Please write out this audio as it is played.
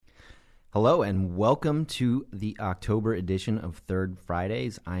Hello and welcome to the October edition of Third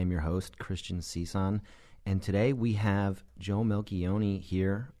Fridays. I am your host, Christian Cisan, and today we have Joe Melchione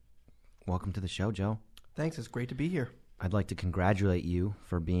here. Welcome to the show, Joe. Thanks. It's great to be here. I'd like to congratulate you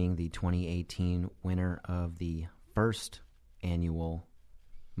for being the 2018 winner of the first annual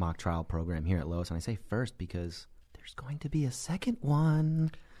mock trial program here at Lois. And I say first because there's going to be a second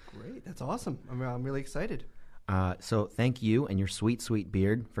one. Great. That's awesome. I'm really excited. So thank you and your sweet, sweet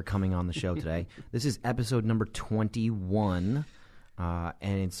beard for coming on the show today. This is episode number 21, and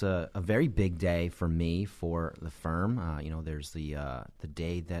it's a very big day for me, for the firm. There's the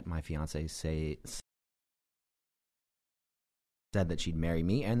day that my fiance said that she'd marry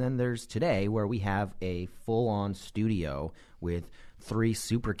me, and then there's today where we have a full-on studio with 3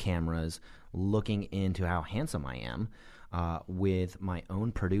 super cameras looking into how handsome I am, with my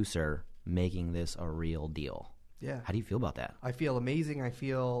own producer making this a real deal. Yeah. How do you feel about that? I feel amazing. I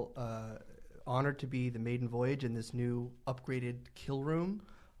feel honored to be the maiden voyage in this new upgraded kill room.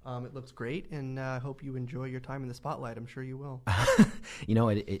 It looks great, and I hope you enjoy your time in the spotlight. I'm sure you will.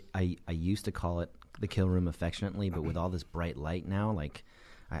 I used to call it the kill room affectionately, but with all this bright light now,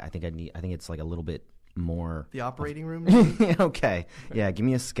 I think it's like a little bit more. The operating room? Okay. Yeah, give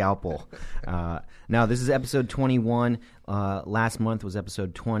me a scalpel. Now, this is episode 21. Last month was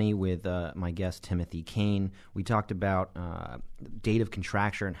episode 20 with my guest, Timothy Kane. We talked about dative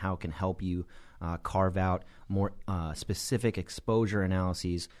contracture and how it can help you carve out more specific exposure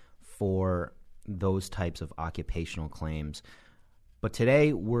analyses for those types of occupational claims. But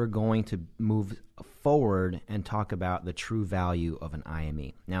today, we're going to move forward and talk about the true value of an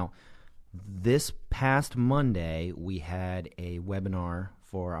IME. Now, this past Monday, we had a webinar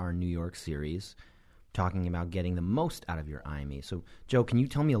for our New York series talking about getting the most out of your IME. So, Joe, can you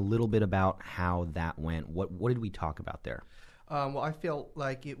tell me a little bit about how that went? What did we talk about there? Well, I feel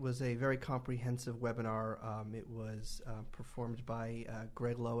like it was a very comprehensive webinar. It was performed by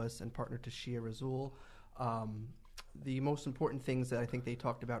Greg Lois and partner Tashia Razul. The most important things that I think they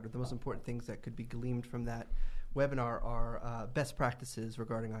talked about, or the most important things that could be gleaned from that webinar, are best practices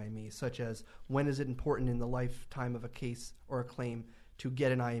regarding IME, such as when is it important in the lifetime of a case or a claim to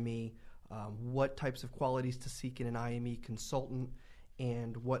get an IME, what types of qualities to seek in an IME consultant,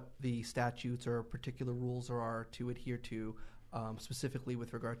 and what the statutes or particular rules are to adhere to, specifically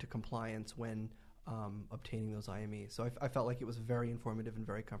with regard to compliance when obtaining those IMEs. So I felt like it was very informative and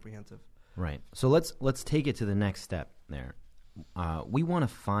very comprehensive. Right. So let's take it to the next step there. We want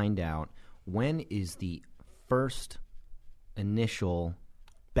to find out when is the first initial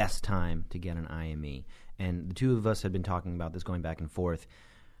best time to get an IME. And the two of us had been talking about this going back and forth.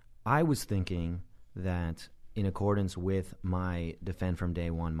 I was thinking that in accordance with my defend from day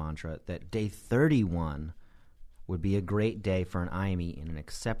one mantra, that day 31 would be a great day for an IME in an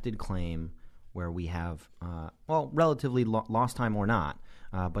accepted claim where we have, relatively lost time or not,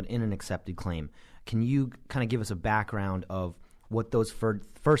 but in an accepted claim. Can you kind of give us a background of what those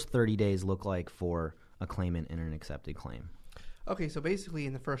first 30 days look like for a claimant in an accepted claim? Okay, so basically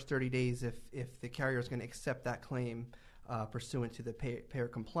in the first 30 days, if the carrier is going to accept that claim pursuant to the payer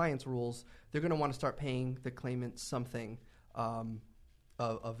compliance rules, they're going to want to start paying the claimant something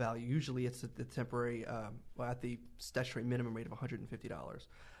of value. Usually it's the temporary, at the statutory minimum rate of $150.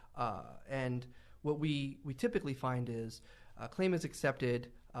 And what we typically find is a claim is accepted,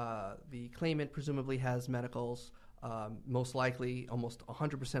 the claimant presumably has medicals. Most likely, almost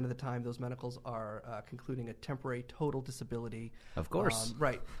 100% of the time, those medicals are concluding a temporary total disability. Of course.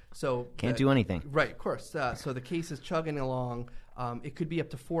 Right. So can't do anything. Right, of course. So the case is chugging along. It could be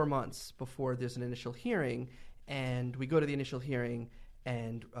up to 4 months before there's an initial hearing, and we go to the initial hearing,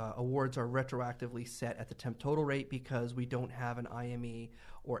 and awards are retroactively set at the temp total rate because we don't have an IME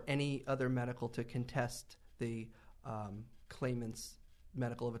or any other medical to contest the claimant's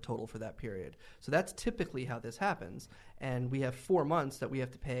medical of a total for that period. So that's typically how this happens. And we have 4 months that we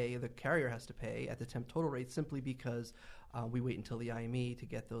have to pay, the carrier has to pay at the temp total rate simply because we wait until the IME to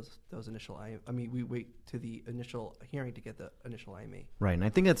get those initial we wait to the initial hearing to get the initial IME. Right, and I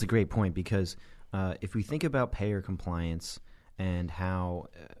think that's a great point because if we think about payer compliance and how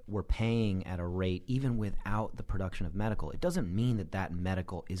we're paying at a rate even without the production of medical, it doesn't mean that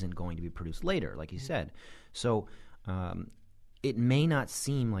medical isn't going to be produced later, like you said. So it may not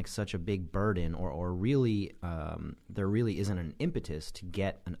seem like such a big burden or really there really isn't an impetus to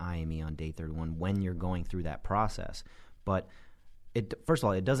get an IME on day 31 when you're going through that process. But first of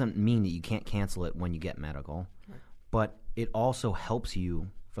all, it doesn't mean that you can't cancel it when you get medical, right. But it also helps you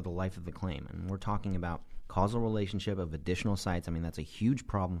for the life of the claim. And we're talking about causal relationship of additional sites. I mean, that's a huge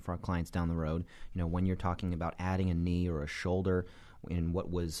problem for our clients down the road. You know, when you're talking about adding a knee or a shoulder in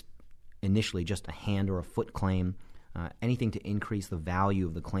what was initially just a hand or a foot claim, anything to increase the value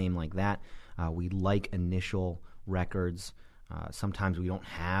of the claim like that. We like initial records. Sometimes we don't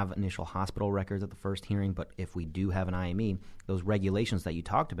have initial hospital records at the first hearing, but if we do have an IME, those regulations that you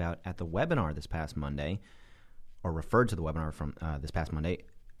talked about at the webinar this past Monday, or referred to the webinar from this past Monday,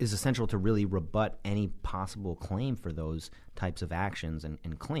 is essential to really rebut any possible claim for those types of actions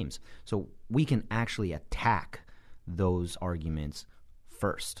and claims. So we can actually attack those arguments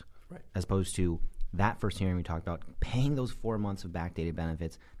first, right, as opposed to that first hearing we talked about, paying those 4 months of backdated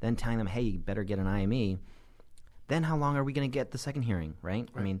benefits, then telling them, hey, you better get an IME. Then how long are we going to get the second hearing, right?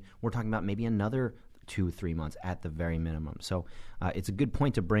 I mean, we're talking about maybe another 2-3 months at the very minimum. So it's a good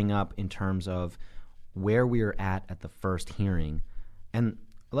point to bring up in terms of where we're at the first hearing. And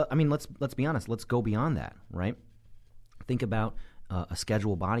I mean, let's be honest. Let's go beyond that, right? Think about a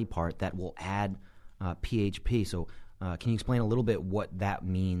scheduled body part that will add PHP. So can you explain a little bit what that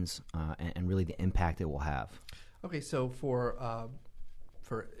means and really the impact it will have? Okay, so for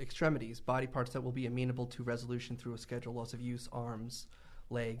extremities, body parts that will be amenable to resolution through a scheduled loss of use, arms,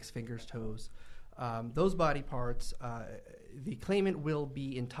 legs, fingers, toes, those body parts, the claimant will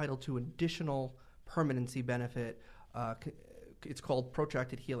be entitled to additional permanency benefit. It's called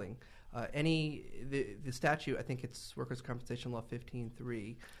protracted healing. The statute, I think it's Workers' Compensation Law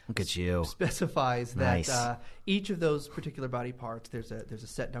 15.3. Look at you. Specifies that Nice. Each of those particular body parts, there's a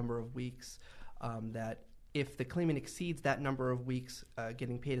set number of weeks that if the claimant exceeds that number of weeks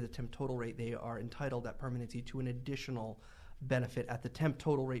getting paid at the temp total rate, they are entitled at permanency to an additional benefit at the temp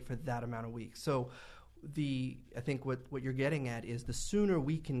total rate for that amount of weeks. So I think what you're getting at is the sooner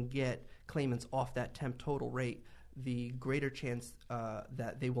we can get claimants off that temp total rate, the greater chance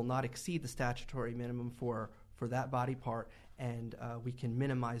that they will not exceed the statutory minimum for that body part, and we can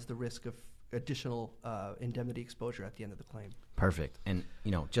minimize the risk of additional indemnity exposure at the end of the claim. Perfect. And,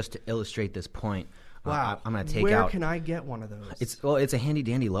 just to illustrate this point, Wow. I'm going to take Where out... can I get one of those? It's a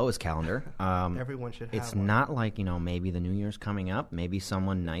handy-dandy Lois calendar. Everyone should have It's one. not like, maybe the New Year's coming up. Maybe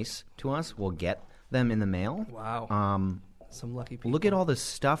someone nice to us will get them in the mail. Wow. Some lucky people. Look at all the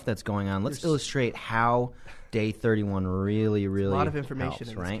stuff that's going on. Let's illustrate how Day 31 really, really a lot of information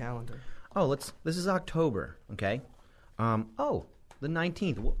helps, in right? this calendar. Oh, this is October, okay? The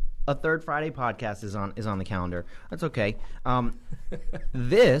 19th. A third Friday podcast is on the calendar. That's okay.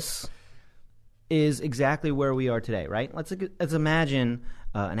 This is exactly where we are today, right? Let's imagine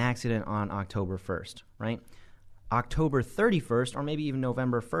an accident on October 1st, right? October 31st or maybe even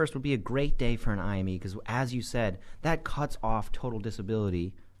November 1st would be a great day for an IME because, as you said, that cuts off total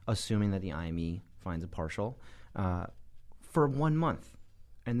disability, assuming that the IME finds a partial, for 1 month.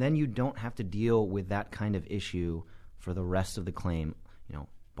 And then you don't have to deal with that kind of issue for the rest of the claim,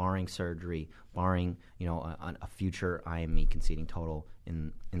 barring surgery, barring, a future IME conceding total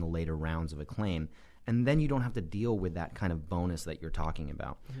in the later rounds of a claim. And then you don't have to deal with that kind of bonus that you're talking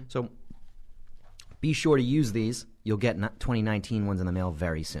about. Mm-hmm. So be sure to use these. You'll get 2019 ones in the mail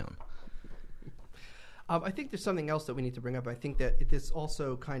very soon. I think there's something else that we need to bring up. I think that this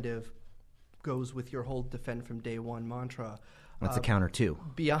also kind of goes with your whole defend from day one mantra. That's a counter two.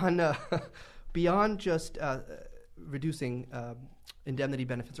 Beyond just reducing indemnity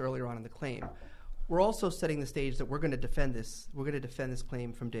benefits earlier on in the claim, we're also setting the stage that we're going to defend this. We're going to defend this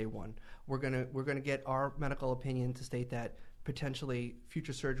claim from day one. We're going to get our medical opinion to state that potentially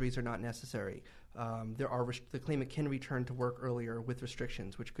future surgeries are not necessary. The claimant can return to work earlier with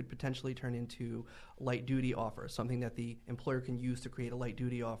restrictions, which could potentially turn into light duty offer, something that the employer can use to create a light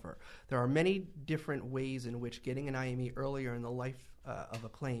duty offer. There are many different ways in which getting an IME earlier in the life of a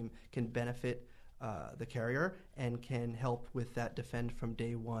claim can benefit the carrier and can help with that defend from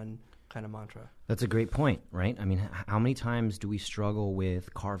day one kind of mantra. That's a great point, right? I mean, how many times do we struggle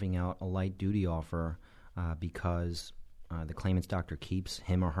with carving out a light duty offer because the claimant's doctor keeps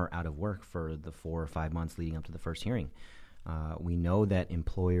him or her out of work for the 4 or 5 months leading up to the first hearing? We know that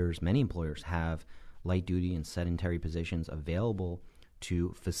many employers have light duty and sedentary positions available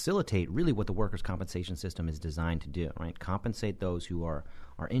to facilitate really what the workers' compensation system is designed to do, right? Compensate those who are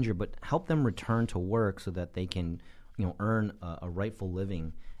injured, but help them return to work so that they can, earn a rightful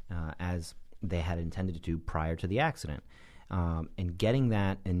living as they had intended to do prior to the accident. And getting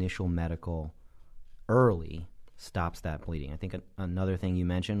that initial medical early stops that bleeding. I think another thing you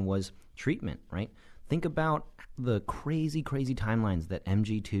mentioned was treatment, right? Think about the crazy timelines that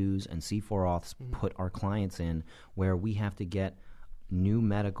MG2s and C4 auths put our clients in, where we have to get new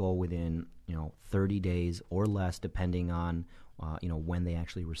medical within 30 days or less, depending on when they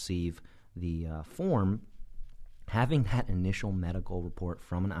actually receive the form. Having that initial medical report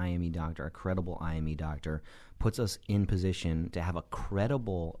from an IME doctor, a credible IME doctor, puts us in position to have a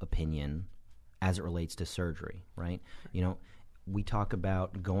credible opinion as it relates to surgery, right? You know, we talk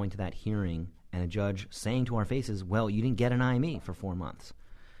about going to that hearing and a judge saying to our faces, well, you didn't get an IME for 4 months.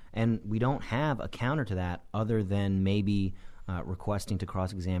 And we don't have a counter to that other than maybe requesting to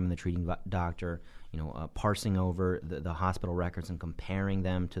cross-examine the treating doctor, parsing over the hospital records and comparing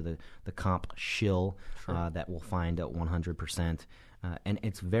them to the comp shill that we'll find at 100%. And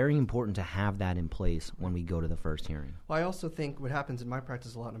it's very important to have that in place when we go to the first hearing. Well, I also think what happens in my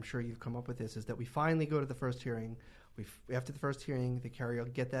practice a lot, and I'm sure you've come up with this, is that we finally go to the first hearing. After the first hearing, the carrier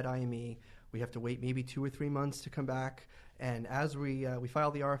will get that IME. We have to wait maybe 2 or 3 months to come back. And as we file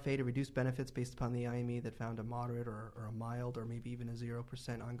the RFA to reduce benefits based upon the IME that found a moderate or a mild or maybe even a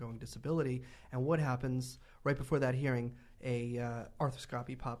 0% ongoing disability, and what happens right before that hearing, a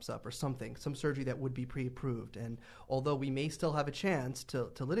arthroscopy pops up or something, some surgery that would be pre-approved. And although we may still have a chance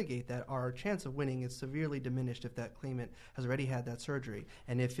to litigate that, our chance of winning is severely diminished if that claimant has already had that surgery.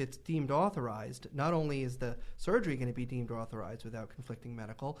 And if it's deemed authorized, not only is the surgery going to be deemed authorized without conflicting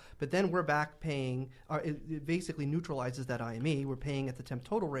medical, but then we're back paying, it basically neutralizes that IME. We're paying at the temp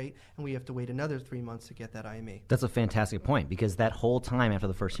total rate, and we have to wait another 3 months to get that IME. That's a fantastic point, because that whole time after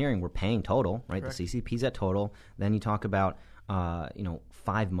the first hearing, we're paying total, right? Correct. The CCP's at total. Then you talk about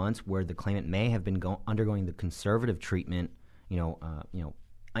 5 months where the claimant may have been undergoing the conservative treatment,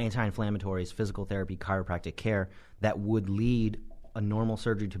 anti-inflammatories, physical therapy, chiropractic care that would lead a normal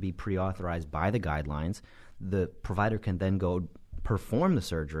surgery to be pre-authorized by the guidelines. The provider can then go perform the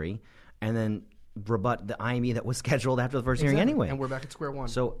surgery and then rebut the IME that was scheduled after the first hearing anyway. And we're back at square one.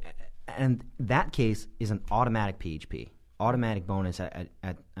 So, and that case is an automatic PHP. Automatic bonus at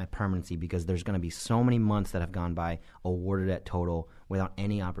permanency, because there's going to be so many months that have gone by awarded at total without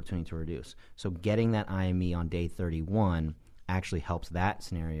any opportunity to reduce. So getting that IME on day 31 actually helps that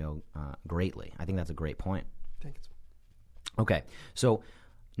scenario greatly. I think that's a great point. Thanks. Okay, so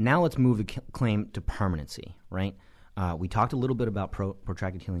now let's move the claim to permanency, right? We talked a little bit about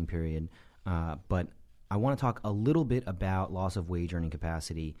protracted healing period, but I want to talk a little bit about loss of wage earning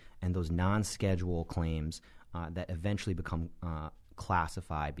capacity and those non-schedule claims that eventually become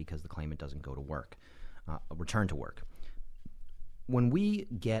classified because the claimant doesn't go to work, return to work. When we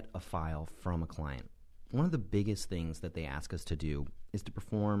get a file from a client, one of the biggest things that they ask us to do is to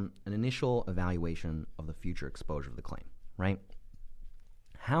perform an initial evaluation of the future exposure of the claim, right?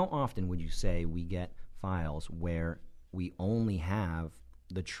 How often would you say we get files where we only have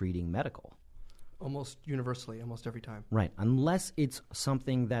the treating medical? Almost universally, almost every time. Right, unless it's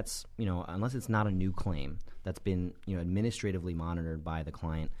something that's, unless it's not a new claim that's been, administratively monitored by the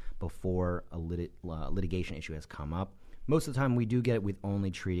client before a litigation issue has come up. Most of the time we do get it with only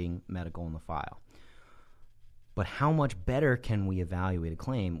treating medical in the file. But how much better can we evaluate a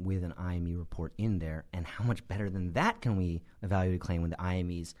claim with an IME report in there, and how much better than that can we evaluate a claim when the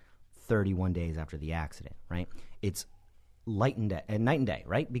IME's 31 days after the accident, right? It's night and day,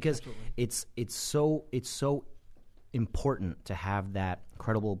 right? Because it's so important to have that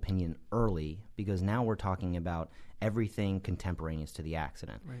credible opinion early, because now we're talking about everything contemporaneous to the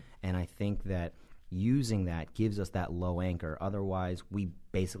accident. Right. And I think that using that gives us that low anchor. Otherwise, we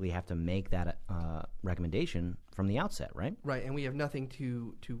basically have to make that recommendation from the outset, right? Right, and we have nothing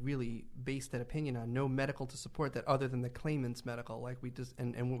to really base that opinion on, no medical to support that other than the claimant's medical, like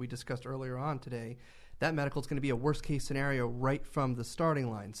and what we discussed earlier on today. That medical is going to be a worst-case scenario right from the starting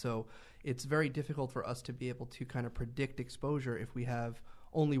line. So it's very difficult for us to be able to kind of predict exposure if we have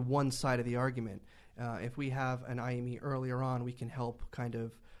only one side of the argument. If we have an IME earlier on, we can help kind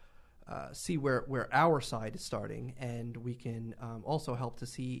of see where our side is starting, and we can also help to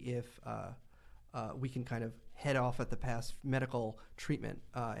see if we can kind of head off at the past medical treatment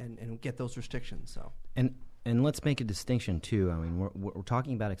and get those restrictions. So. And let's make a distinction, too. I mean, we're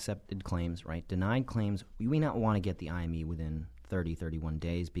talking about accepted claims, right? Denied claims, we may not want to get the IME within 30, 31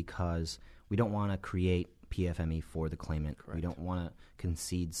 days because we don't want to create PFME for the claimant. Correct. We don't want to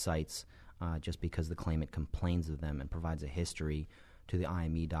concede sites just because the claimant complains of them and provides a history to the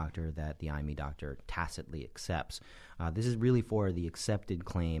IME doctor that the IME doctor tacitly accepts. This is really for the accepted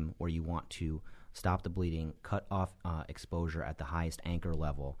claim where you want to stop the bleeding, cut off exposure at the highest anchor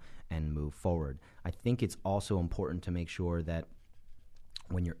level, and move forward. I think it's also important to make sure that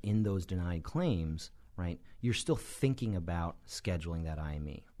when you're in those denied claims, right, you're still thinking about scheduling that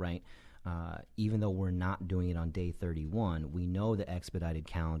IME, right? Even though we're not doing it on day 31, we know the expedited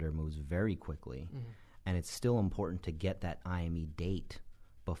calendar moves very quickly, and it's still important to get that IME date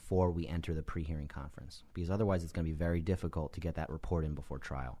before we enter the pre-hearing conference, because otherwise it's going to be very difficult to get that report in before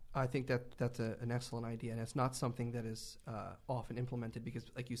trial. I think that's an excellent idea, and it's not something that is often implemented because,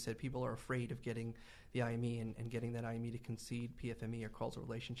 like you said, people are afraid of getting the IME and getting that IME to concede PFME or causal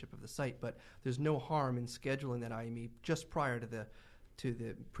relationship of the site. But there's no harm in scheduling that IME just prior to the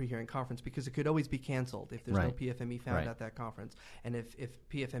pre-hearing conference, because it could always be canceled if there's no PFME found at that conference. And if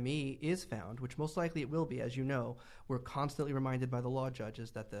PFME is found, which most likely it will be, as you know, we're constantly reminded by the law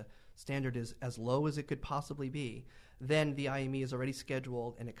judges that the standard is as low as it could possibly be, then the IME is already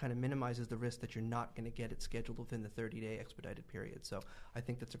scheduled, and it kind of minimizes the risk that you're not going to get it scheduled within the 30-day expedited period. So I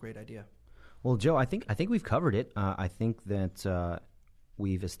think that's a great idea. Well, Joe, I think we've covered it. I think that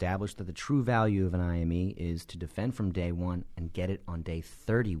we've established that the true value of an IME is to defend from day one and get it on day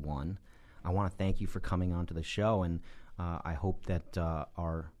 31. I want to thank you for coming on to the show, and I hope that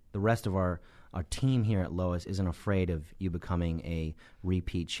the rest of our team here at Lois isn't afraid of you becoming a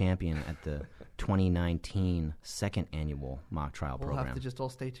repeat champion at the 2019 second annual mock trial program. We'll have to just all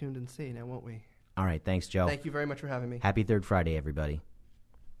stay tuned and see now, won't we? All right, thanks, Joe. Thank you very much for having me. Happy Third Friday, everybody.